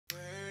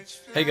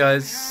Hey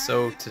guys,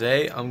 so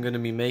today I'm going to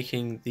be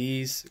making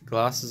these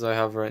glasses I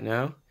have right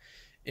now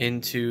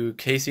into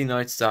CASEY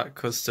NEISTAT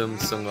custom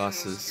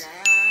sunglasses.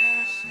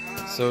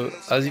 So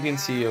as you can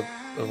see,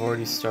 I've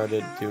already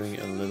started doing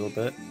a little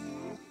bit.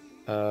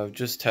 I've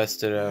just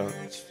tested out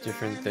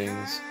different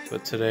things,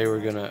 but today we're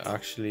going to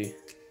actually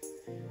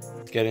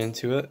get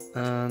into it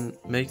and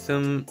make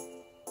them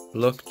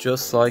look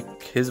just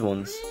like his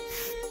ones.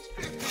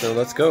 So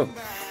let's go.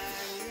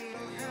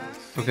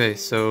 Okay,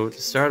 so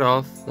to start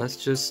off, let's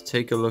just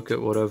take a look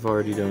at what I've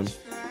already done.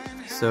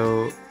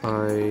 So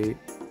I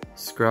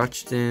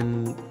scratched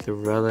in the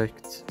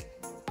Relicd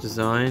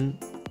design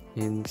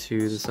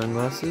into the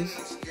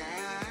sunglasses.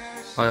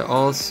 I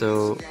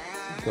also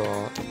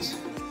got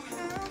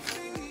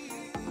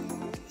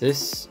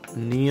this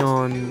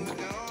neon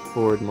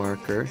board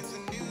marker,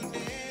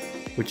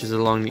 which is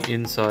along the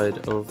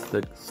inside of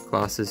the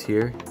glasses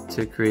here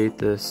to create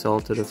the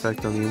salted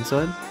effect on the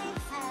inside.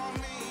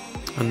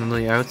 And on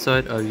the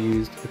outside I've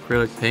used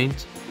acrylic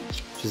paint,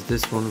 which is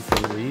this one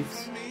from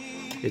Relicd.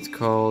 It's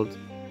called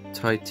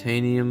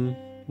titanium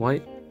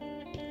white,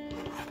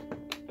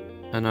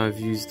 and I've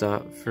used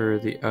that for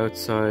the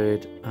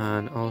outside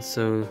and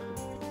also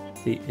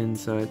the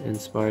inside,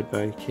 inspired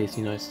by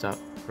CASEY NEISTAT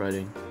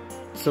writing.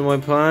 So my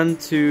plan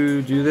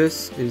to do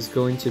this is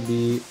going to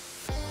be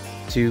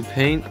to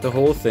paint the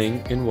whole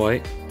thing in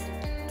white,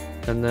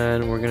 and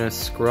then we're going to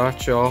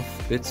scratch off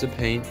bits of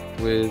paint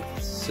with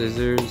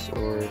scissors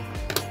or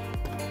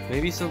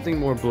maybe something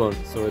more blunt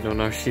so I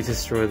don't actually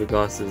destroy the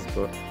glasses.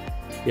 But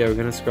yeah, we're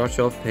gonna scratch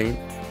off paint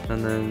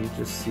and then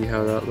just see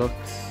how that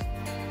looks.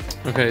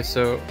 Okay,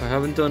 so I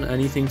haven't done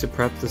anything to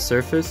prep the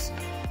surface,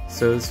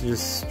 so this is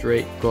just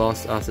straight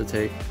gloss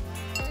acetate,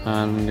 and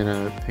I'm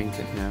gonna paint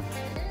it now.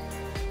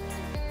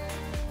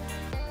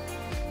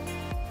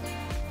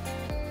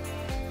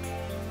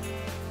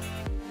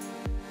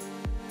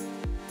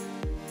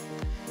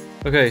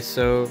 Okay,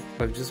 so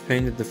I've just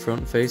painted the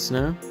front face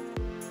now,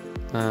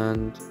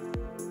 and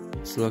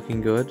it's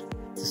looking good.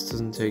 This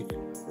doesn't take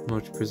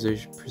much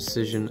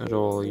precision at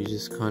all, you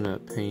just kind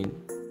of paint.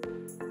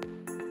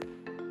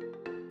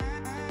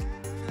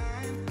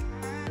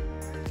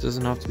 It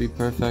doesn't have to be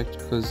perfect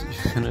because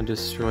you're gonna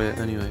destroy it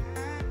anyway.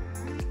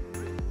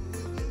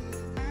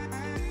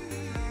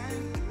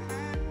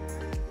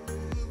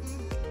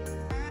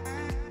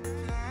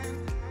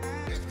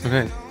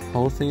 Okay, the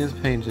whole thing is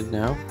painted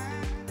now,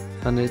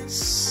 and it's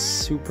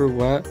super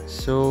wet,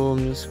 so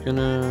I'm just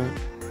gonna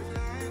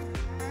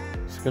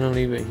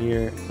leave it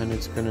here and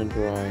it's gonna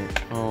dry.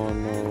 Oh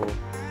no,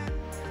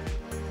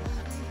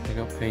 I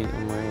got paint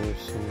on my other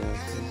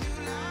sunglasses.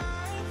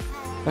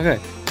 Okay,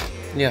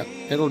 yeah,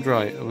 it'll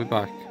dry. I'll be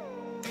back.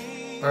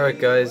 Alright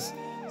guys,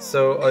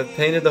 so I've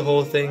painted the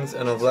whole things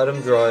and I've let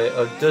them dry.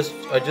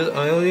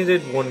 I only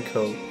did one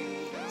coat,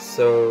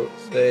 so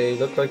they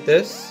look like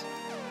this.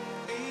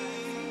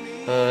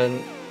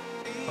 And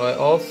I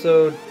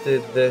also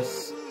did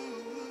this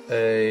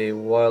a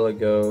while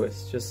ago.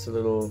 It's just a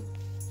little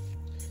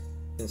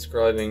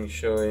inscribing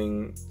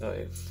showing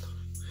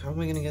how am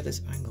I gonna get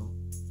this angle?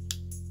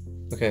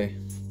 Okay,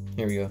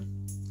 here we go.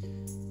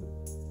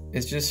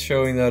 It's just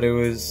showing that it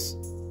was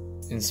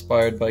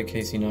inspired by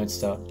CASEY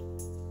NEISTAT,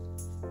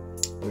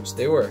 which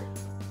they were.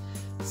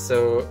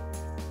 So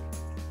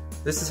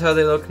this is how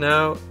they look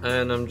now,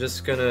 and I'm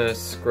just gonna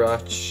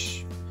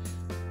scratch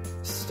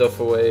stuff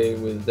away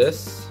with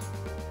this.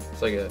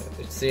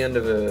 It's the end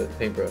of a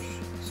paintbrush,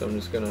 so I'm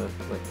just gonna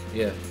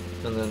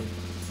and then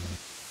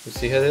we'll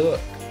see how they look.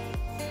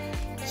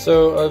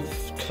 So I've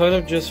kind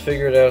of just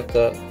figured out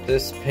that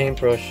this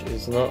paintbrush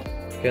is not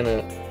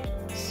gonna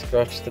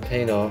scratch the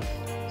paint off,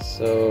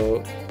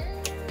 so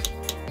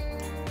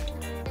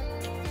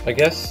I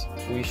guess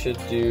we should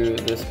do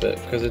this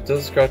bit because it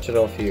does scratch it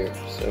off here,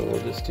 so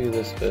we'll just do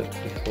this bit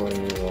before we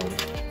move on.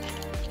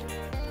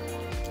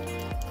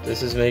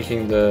 This is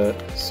making the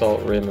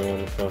salt rim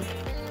around the front.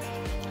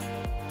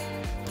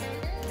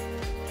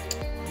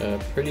 A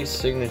pretty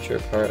signature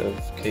part of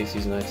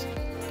CASEY's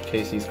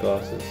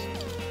glasses.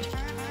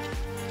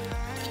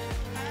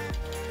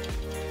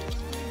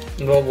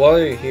 Well, while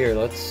you're here,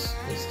 let's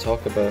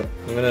talk about.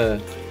 I'm gonna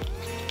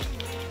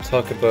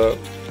talk about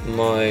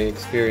my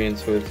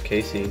experience with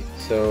CASEY.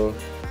 So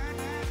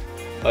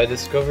I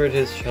discovered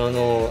his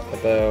channel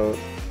about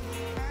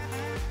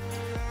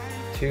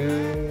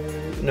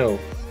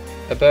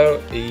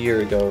about a year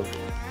ago,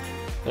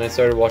 and I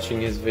started watching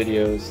his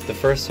videos. The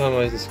first time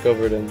I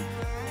discovered him,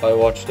 I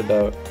watched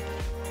about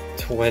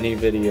 20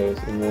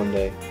 videos in one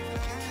day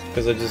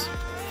because I just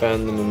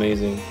found them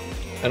amazing,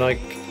 and I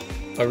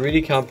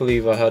really can't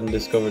believe I hadn't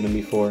discovered him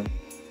before,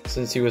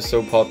 since he was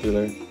so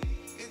popular.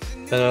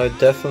 And I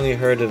definitely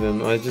heard of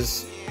him, I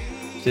just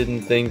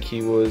didn't think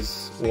he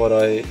was what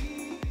I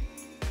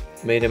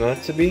made him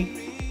out to be.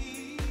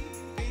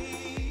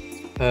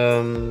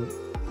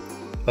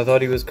 I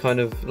thought he was kind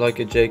of like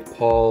a Jake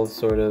Paul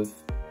sort of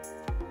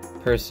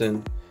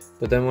person,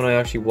 but then when I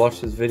actually watched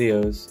his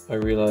videos, I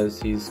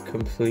realized he's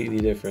completely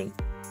different.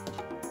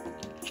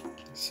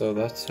 So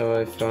that's how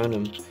I found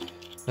him.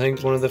 I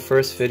think one of the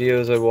first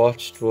videos I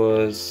watched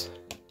was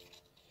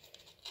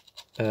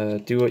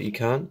Do What You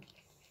Can,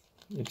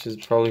 which is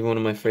probably one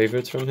of my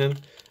favorites from him,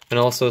 and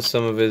also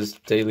some of his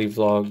daily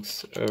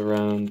vlogs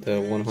around the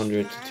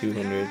 100 to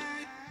 200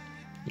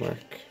 mark.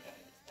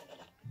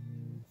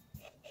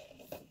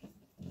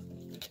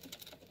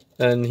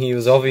 And he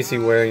was obviously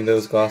wearing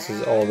those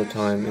glasses all the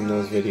time in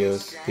those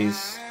videos,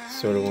 these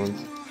sort of ones.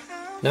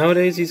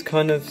 Nowadays he's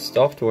kind of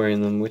stopped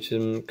wearing them, which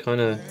I'm kind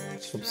of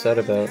upset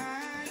about,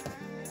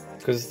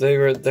 because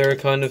they're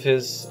kind of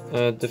his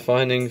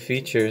defining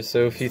feature.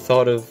 So if you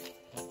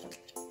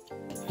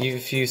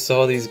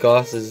saw these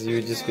glasses, you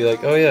would just be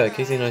like, oh yeah,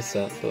 Casey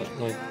Neistat, but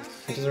like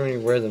he doesn't really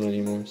wear them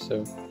anymore.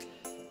 So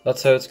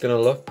that's how it's gonna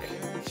look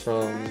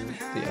from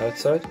the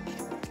outside.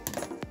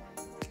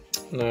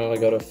 Now I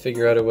gotta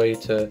figure out a way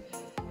to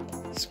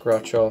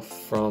scratch off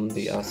from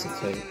the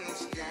acetate.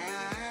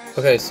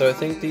 Okay, so I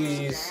think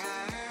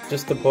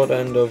just the butt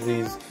end of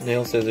these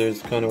nail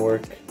scissors kind of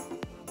work.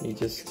 You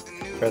just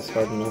press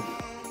hard enough.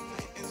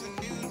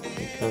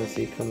 You kind of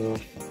see it coming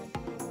off.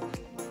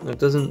 It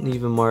doesn't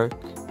leave a mark,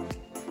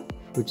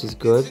 which is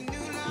good.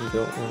 You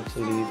don't want to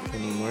leave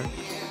any marks.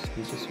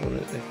 You just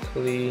want a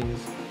clean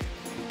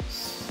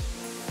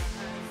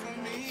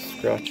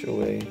scratch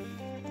away.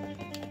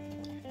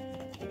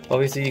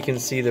 Obviously you can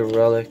see the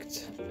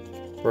Relicd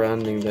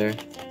branding there,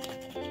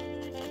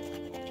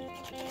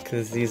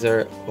 because these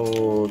are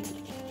old,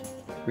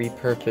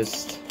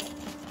 repurposed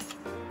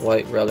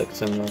white Relicd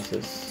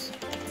sunglasses.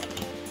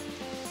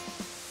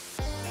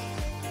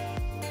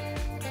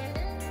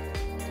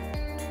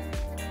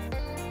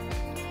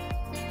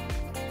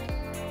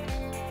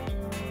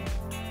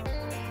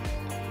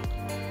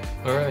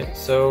 Alright,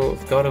 so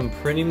I've got them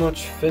pretty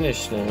much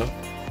finished now.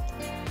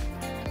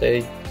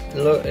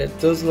 It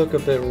does look a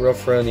bit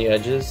rough around the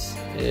edges.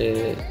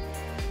 It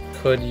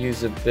could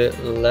use a bit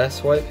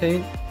less white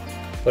paint,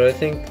 but I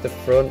think the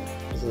front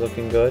is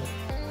looking good,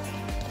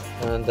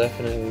 and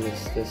definitely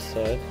this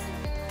side.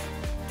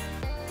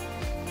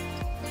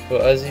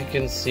 But as you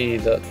can see,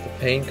 that the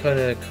paint kind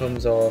of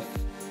comes off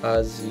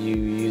as you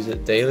use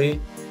it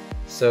daily.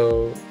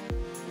 So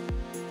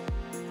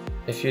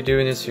if you're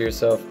doing this for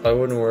yourself, I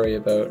wouldn't worry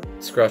about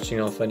scratching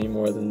off any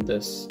more than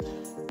this.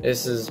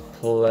 This is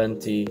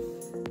plenty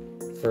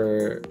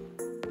for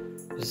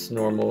just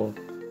normal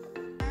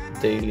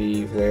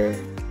daily wear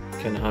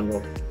can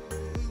handle.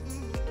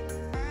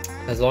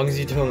 As long as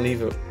you don't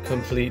leave it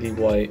completely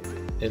white,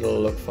 it'll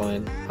look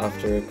fine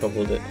after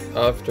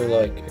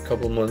like a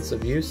couple months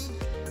of use.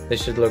 They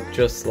should look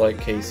just like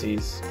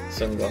Casey's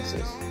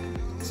sunglasses.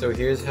 So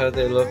here's how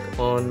they look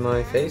on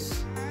my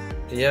face.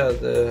 Yeah,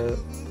 they're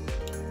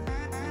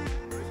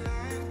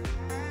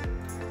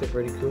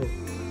pretty cool.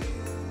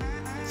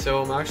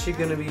 So I'm actually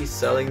going to be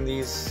selling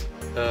these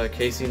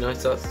CASEY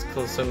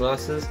NEISTAT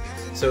sunglasses.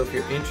 So if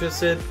you're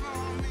interested,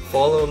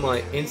 follow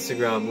my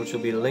Instagram, which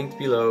will be linked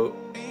below,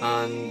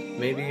 and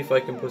maybe if I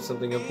can put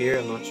something up here,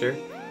 I'm not sure.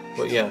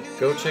 But yeah,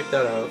 go check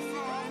that out.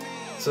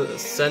 So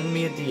send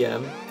me a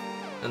DM,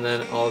 and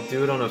then I'll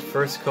do it on a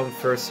first come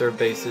first serve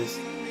basis.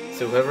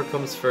 So whoever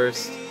comes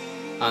first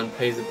and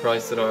pays the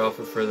price that I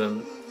offer for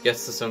them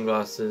gets the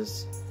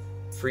sunglasses,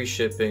 free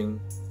shipping,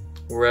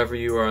 wherever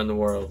you are in the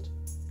world.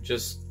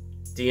 Just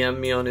DM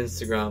me on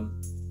Instagram.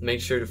 Make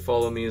sure to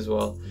follow me as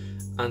well,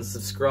 and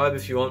subscribe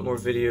if you want more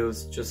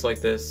videos just like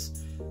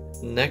this.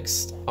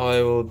 Next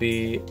I will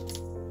be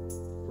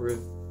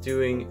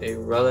doing a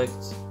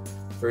Relicd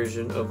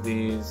version of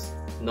these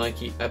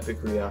Nike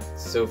Epic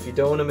Reacts. So if you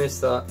don't want to miss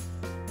that,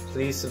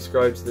 please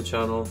subscribe to the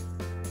channel.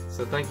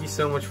 So thank you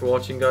so much for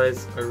watching,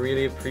 guys. I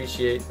really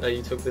appreciate that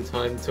you took the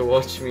time to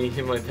watch me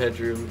in my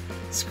bedroom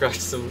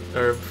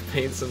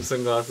paint some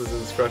sunglasses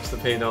and scratch the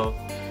paint off.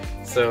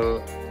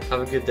 So have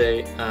a good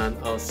day, and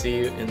I'll see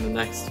you in the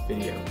next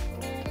video.